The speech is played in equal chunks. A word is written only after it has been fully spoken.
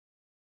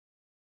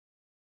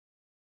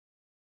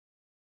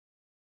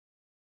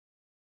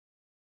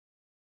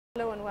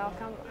Hello and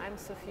welcome. I'm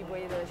Sophie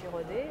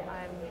Boyer-Giraudet.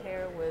 I'm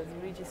here with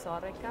Luigi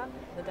Soreca,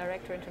 the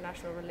Director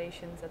International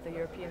Relations at the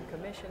European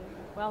Commission.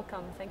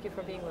 Welcome. Thank you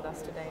for being with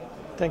us today.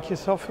 Thank you,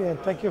 Sophie, and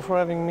thank you for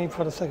having me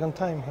for the second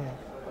time here.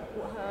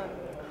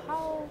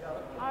 How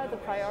are the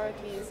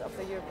priorities of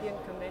the European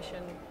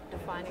Commission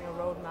defining a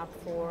roadmap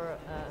for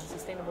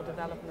sustainable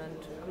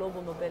development,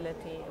 global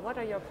mobility? What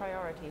are your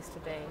priorities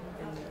today?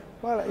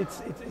 Well,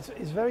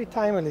 it's very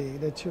timely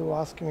that you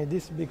ask me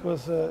this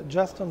because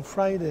just on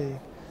Friday,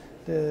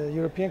 the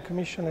European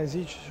Commission has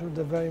issued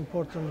a very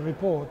important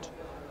report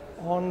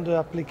on the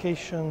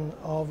application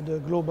of the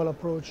global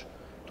approach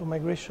to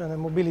migration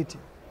and mobility,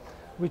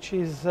 which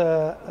is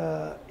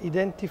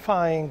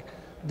identifying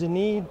the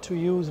need to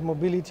use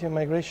mobility and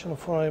migration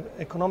for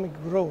economic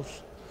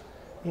growth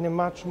in a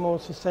much more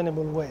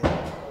sustainable way.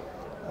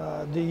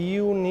 The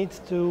EU needs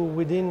to,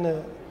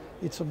 within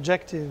its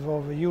objective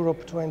of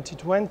Europe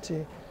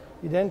 2020,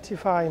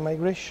 identify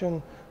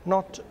migration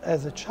not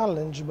as a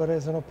challenge but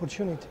as an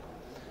opportunity.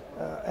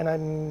 And I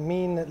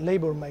mean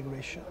labor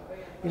migration.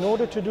 In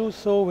order to do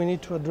so, we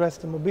need to address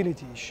the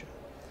mobility issue.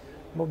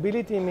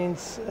 Mobility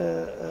means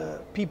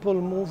people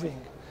moving.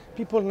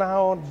 People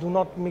now do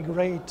not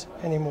migrate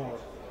anymore.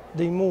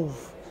 They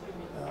move.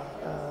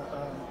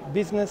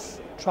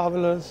 Business,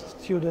 travelers,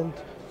 students,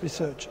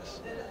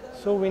 researchers.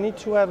 So we need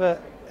to have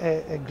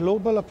a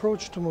global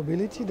approach to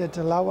mobility that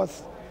allows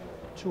us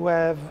to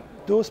have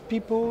those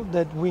people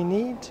that we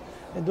need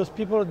and those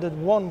people that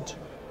want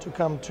to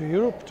come to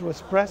Europe to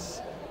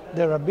express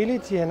their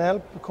ability and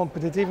help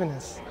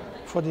competitiveness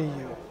for the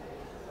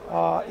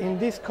EU. In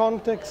this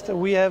context,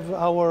 we have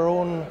our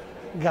own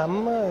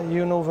GAM,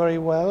 you know very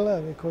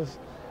well, because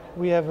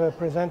we have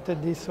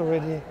presented this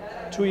already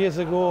 2 years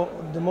ago,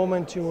 the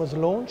moment it was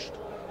launched,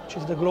 which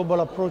is the global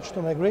approach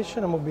to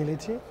migration and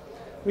mobility,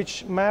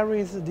 which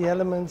marries the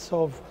elements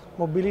of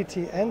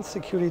mobility and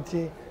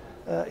security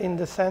in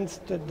the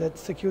sense that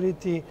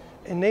security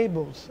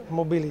enables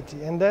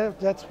mobility. And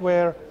that's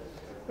where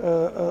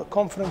a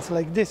conference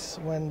like this,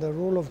 when the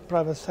role of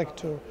private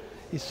sector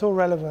is so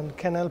relevant,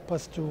 can help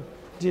us to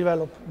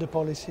develop the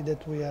policy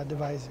that we are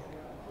devising.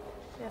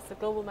 Yes, the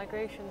Global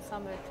Migration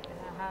Summit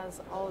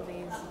has all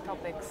these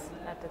topics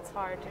at its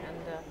heart,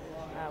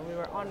 and we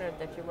were honored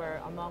that you were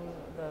among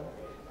the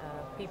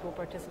people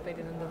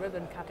participating in the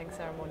ribbon cutting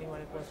ceremony when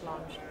it was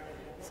launched.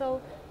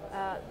 So,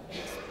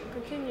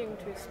 continuing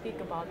to speak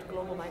about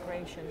global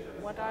migration,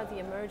 what are the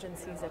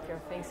emergencies that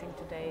you're facing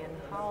today and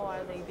how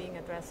are they being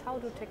addressed? How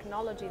do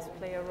technologies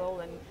play a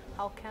role and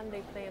how can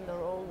they play a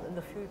role in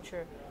the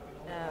future,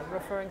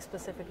 referring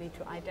specifically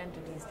to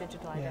identities,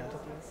 digital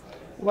identities?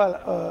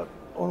 Well,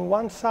 on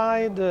one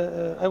side,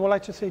 I would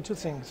like to say two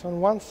things.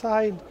 On one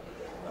side,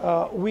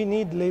 we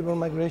need labor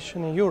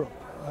migration in Europe.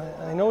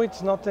 I know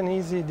it's not an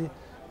easy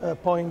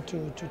point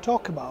to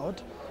talk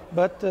about,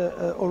 but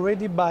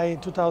already by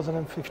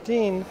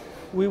 2015,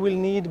 we will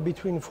need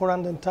between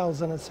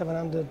 400,000 and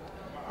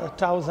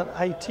 700,000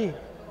 IT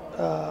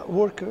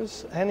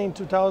workers, and in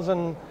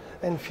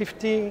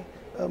 2050,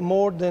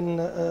 more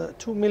than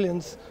 2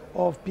 million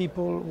of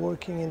people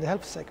working in the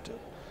health sector.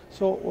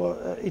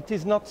 So it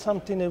is not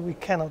something that we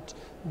cannot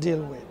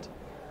deal with.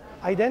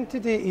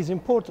 Identity is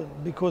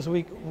important because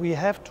we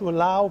have to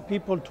allow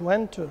people to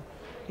enter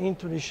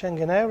into the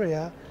Schengen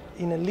area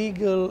in a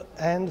legal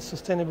and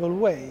sustainable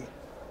way.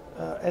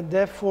 And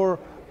therefore,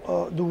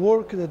 the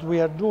work that we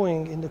are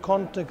doing in the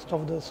context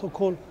of the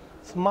so-called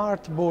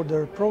Smart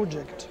Border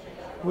project,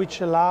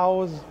 which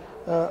allows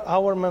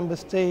our member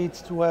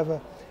states to have a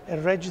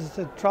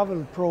registered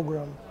travel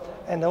program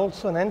and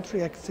also an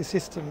entry-exit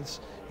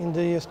systems in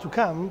the years to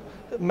come,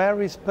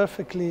 marries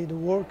perfectly the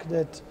work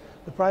that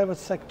the private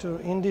sector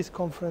in this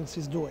conference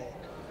is doing.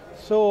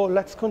 So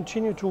let's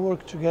continue to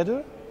work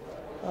together.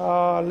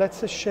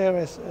 Let's share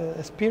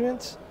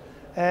experience.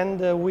 And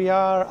we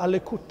are à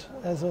l'écoute,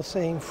 as I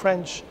say in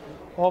French,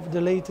 of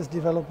the latest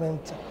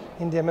development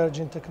in the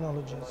emerging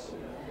technologies.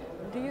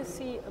 Do you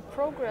see a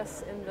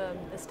progress in the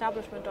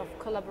establishment of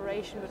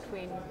collaboration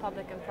between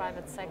public and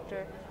private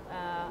sector?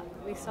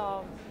 We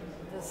saw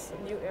this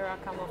new era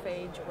come of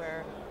age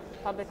where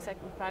public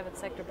sector and private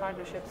sector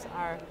partnerships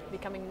are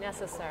becoming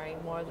necessary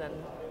more than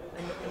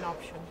an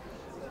option.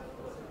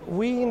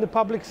 We in the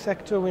public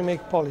sector, we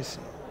make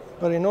policy.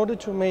 But in order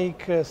to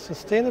make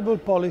sustainable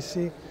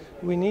policy,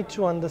 we need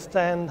to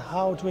understand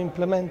how to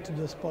implement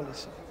this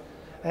policy.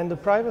 And the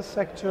private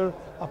sector,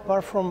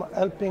 apart from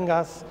helping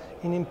us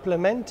in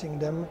implementing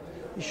them,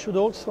 it should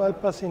also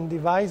help us in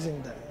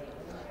devising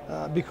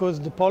them. Because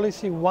the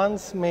policy,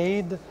 once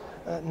made,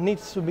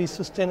 needs to be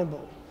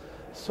sustainable.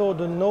 So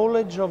the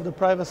knowledge of the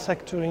private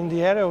sector in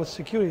the area of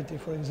security,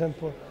 for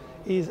example,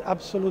 is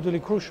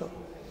absolutely crucial.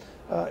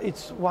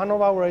 It's one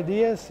of our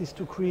ideas is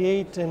to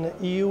create an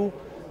EU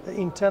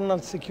internal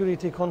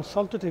security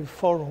consultative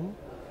forum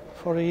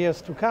for the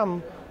years to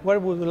come, where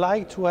we would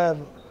like to have,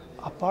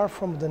 apart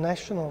from the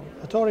national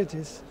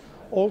authorities,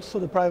 also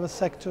the private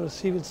sector,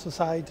 civil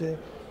society,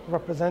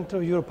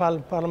 representative of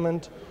European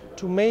Parliament,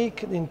 to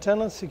make the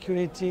internal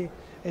security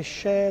a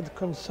shared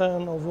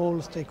concern of all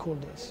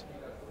stakeholders.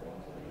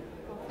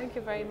 Thank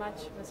you very much,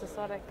 Mr.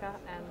 Soreca,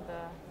 and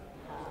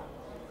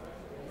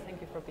thank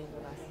you for being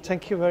with us.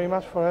 Thank you very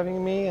much for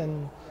having me,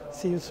 and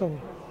see you soon.